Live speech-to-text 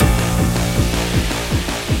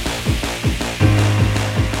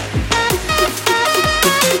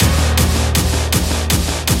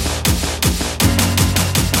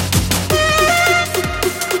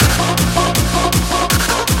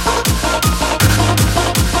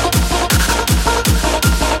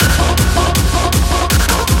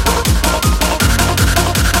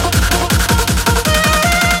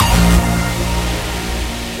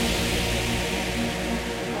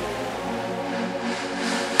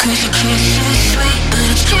'Cause your kiss is sweet, but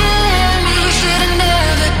it's killing me. Should've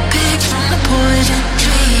never picked from the poison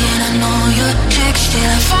tree. And I know your tricks, still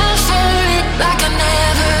I fall for it like I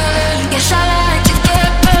never learned. Guess I like to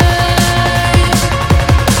get burned.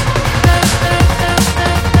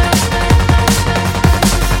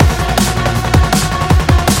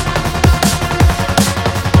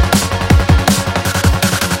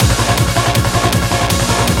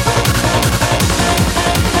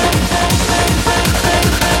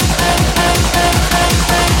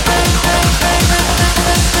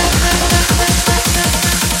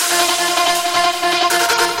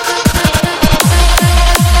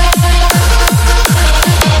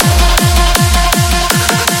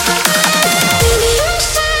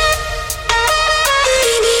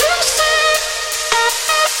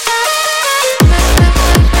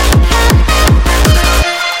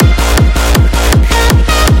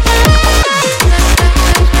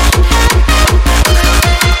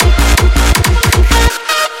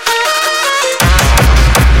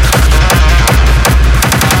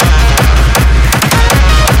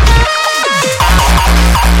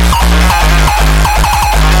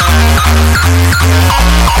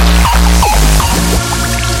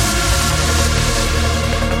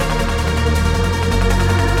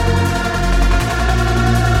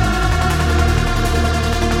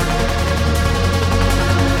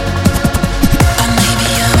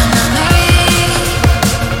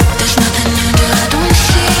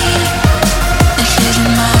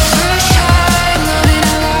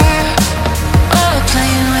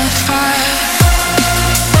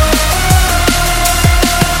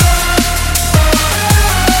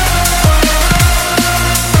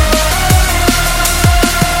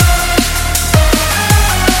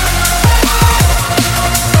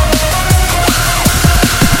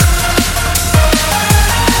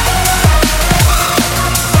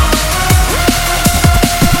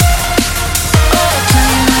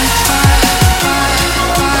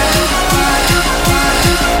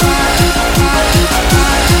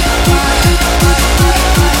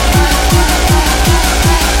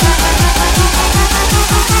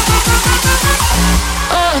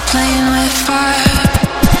 Playing with fire.